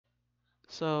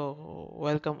So,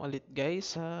 welcome ulit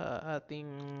guys sa ating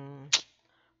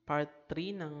part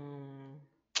 3 ng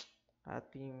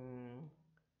ating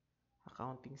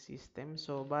accounting system.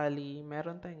 So, bali,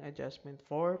 meron tayong adjustment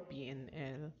for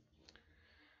P&L.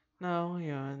 Now,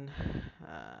 yun.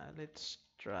 Let's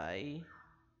try.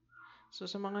 So,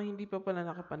 sa mga hindi pa pala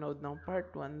nakapanood ng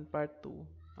part 1, part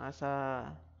 2, nasa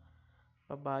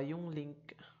baba yung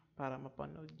link para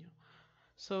mapanood nyo.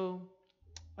 So,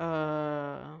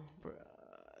 Uh,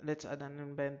 let's add an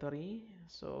inventory.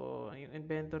 So, yung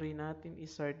inventory natin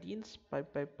is sardines,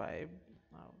 555.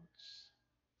 Now,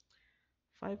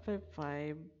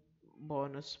 555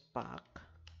 bonus pack.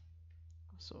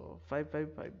 So,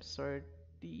 555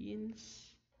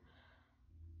 sardines,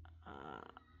 uh,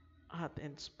 hot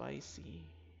and spicy.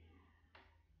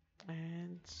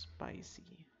 And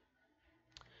spicy.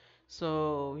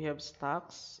 So, we have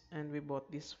stocks and we bought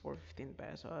this for 15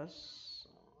 pesos.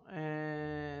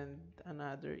 And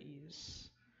another is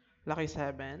Lucky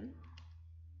 7.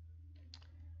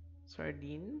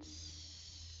 Sardines.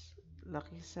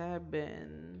 Lucky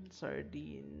 7.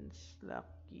 Sardines.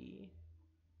 Lucky.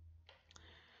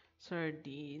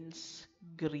 Sardines.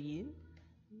 Green.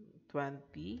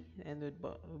 20. And we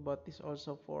bought this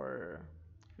also for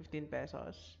 15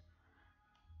 pesos.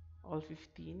 All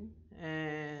 15.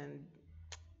 And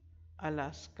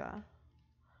Alaska.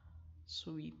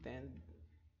 Sweetened.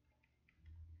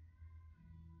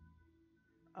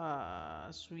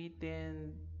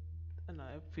 Sweetened.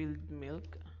 Filled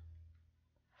milk.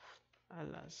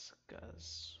 Alaska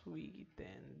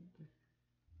sweetened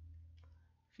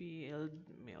filled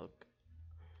milk.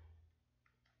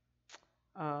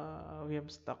 We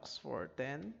have stocks for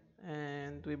 10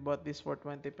 and we bought this for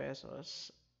 20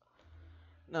 pesos.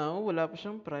 Now, wala pa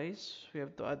siyang price. We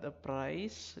have to add a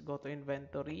price. Go to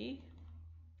inventory.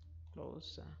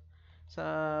 Close.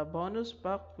 Sa bonus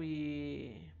pack,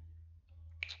 we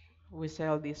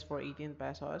sell this for 18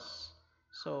 pesos.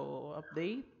 So,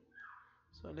 update.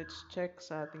 So, let's check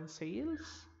sa ating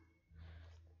sales.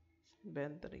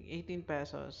 Inventory, 18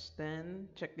 pesos.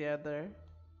 Then, check the other.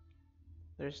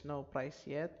 There's no price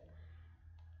yet.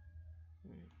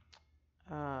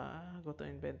 Go to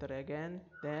inventory again.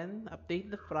 Then, update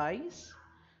the price.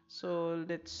 So,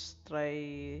 let's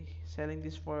try selling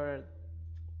this for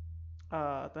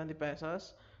 20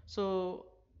 pesos. So,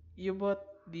 you bought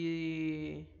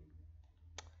the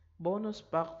bonus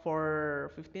pack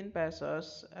for 15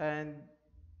 pesos and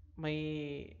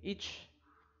may each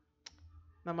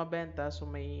na mabenta. So,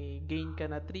 may gain ka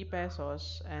na 3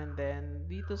 pesos. And then,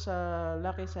 dito sa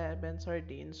Lucky 7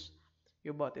 Sardines,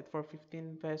 you bought it for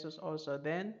 15 pesos also.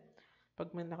 Then, pag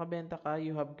may nakabenta ka,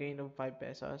 you have gain of 5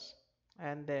 pesos.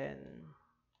 And then,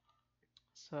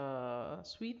 sa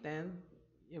Sweetened,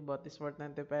 you bought this for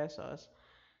 20 pesos.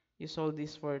 You sold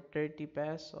this for 30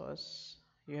 pesos.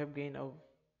 You have gain of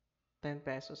 10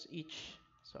 pesos each.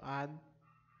 So, add.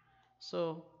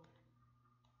 So,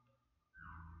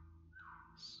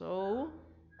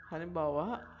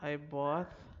 halimbawa, I bought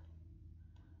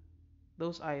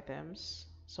those items.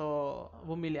 So,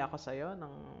 bumili ako sa'yo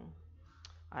ng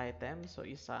item. So,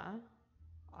 isa,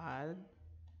 add,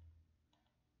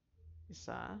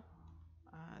 isa,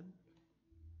 add,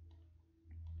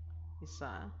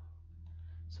 isa.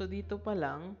 So, dito pa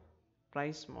lang,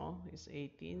 price mo is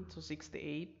 18. So,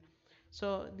 68.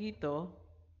 So, dito,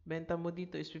 benta mo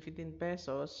dito is 15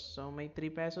 pesos. So, may 3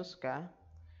 pesos ka.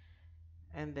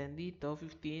 And then dito,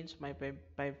 15. So, may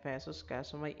 5 pesos ka.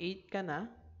 So, may 8 ka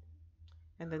na.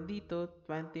 And then dito,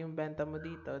 20 yung benta mo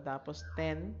dito. Tapos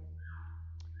 10.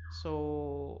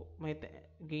 So, may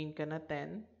gain ka na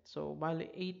 10. So, bali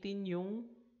 18 yung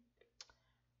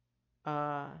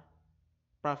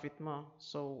profit mo.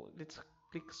 So, let's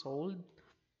click sold.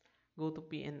 Go to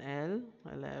P&L. 1,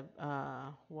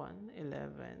 11.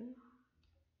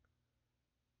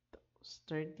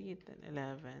 30, 10,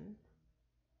 11.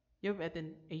 You have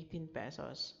 18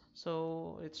 pesos.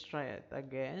 So, let's try it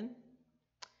again.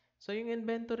 So, yung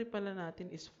inventory pala natin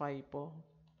is FIFO.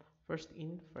 First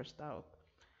in, first out.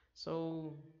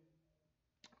 So,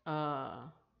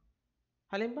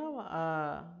 halimbawa,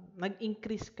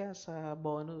 nag-increase ka sa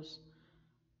bonus.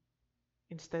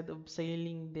 Instead of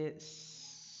selling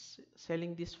this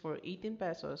for 18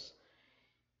 pesos,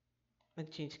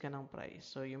 nag-change ka ng price.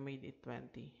 So, you made it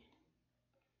 20.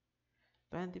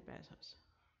 20 pesos.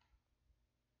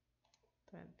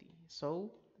 20.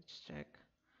 So, let's check.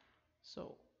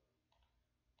 So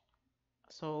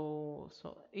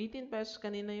 18 pesos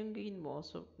kanina yung gain mo.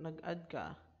 So, nag-add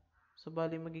ka. So,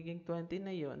 bali magiging 20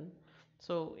 na yun.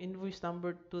 So, invoice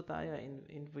number 2 tayo.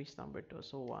 Invoice number 2.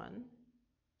 So, 1.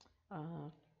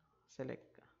 Select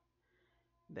ka.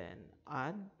 Then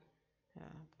add.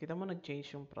 Yeah. Kita mo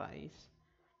nag-change yung price.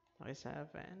 Okay,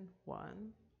 7,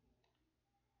 1,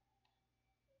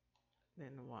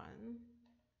 then 1,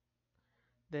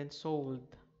 then sold.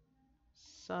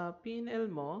 Sa P&L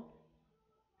mo,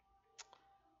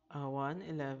 1,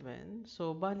 11.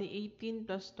 So, bali 18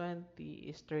 plus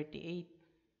 20 is 38.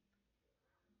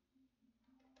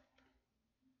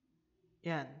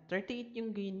 Yan, 38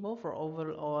 yung gain mo for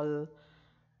overall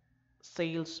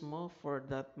sales mo for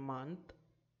that month.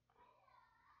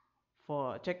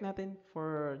 Check natin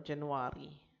for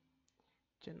January.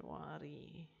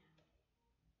 January.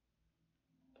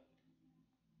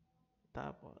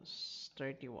 Tapos,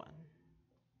 31.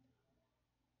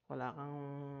 Wala kang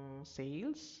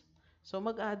sales. So,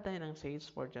 mag-add tayo ng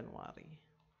sales for January.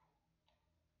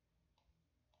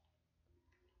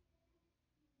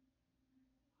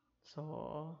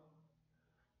 So,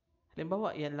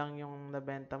 halimbawa, yan lang yung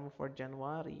nabenta mo for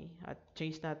January. At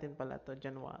change natin pala to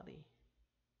January.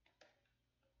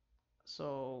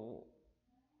 So,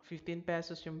 15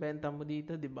 pesos yung benta mo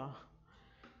dito, di ba?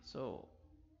 So,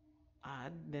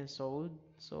 add, then sold.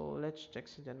 So, let's check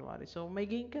sa January. So, may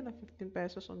gain ka na 15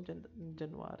 pesos on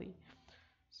January.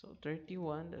 So,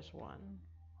 31, there's 1.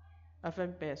 5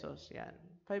 pesos, yan.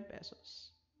 5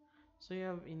 pesos. So, you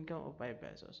have income of 5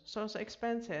 pesos. So, sa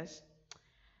expenses,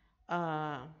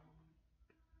 uh,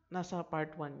 nasa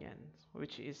part 1 yan,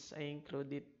 which is I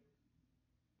included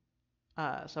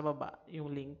sa baba,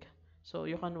 yung link. So,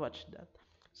 you can watch that.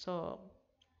 So,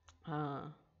 uh,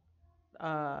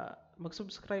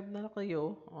 mag-subscribe na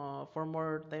kayo for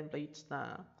more templates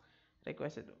na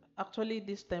requested. Actually,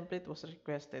 this template was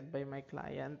requested by my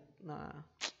client na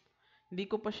hindi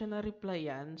ko pa siya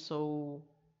na-replyan. So,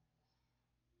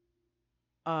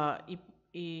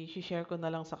 i-share ko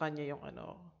na lang sa kanya yung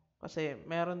ano. Kasi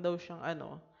meron daw siyang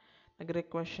ano,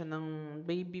 nag-request siya ng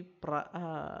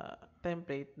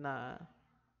template na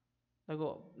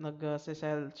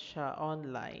nag-sell siya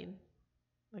online.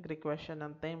 Nag-request siya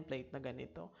ng template na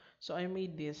ganito. So, I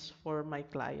made this for my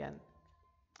client.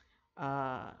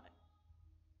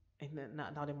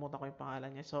 Nakalimutan ko yung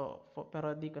pangalan niya. So,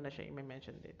 pero di ko na siya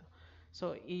i-mention dito.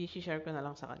 So, i-share ko na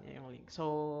lang sa kanya yung link.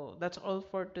 So, that's all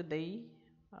for today.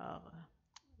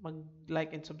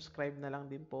 Mag-like and subscribe na lang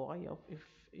din po kayo if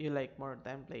you like more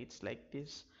templates like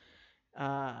this.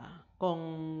 Kung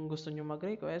gusto nyo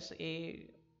mag-request,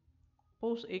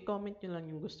 comment nyo lang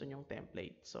yung gusto nyong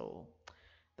template. So,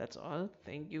 that's all.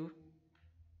 Thank you.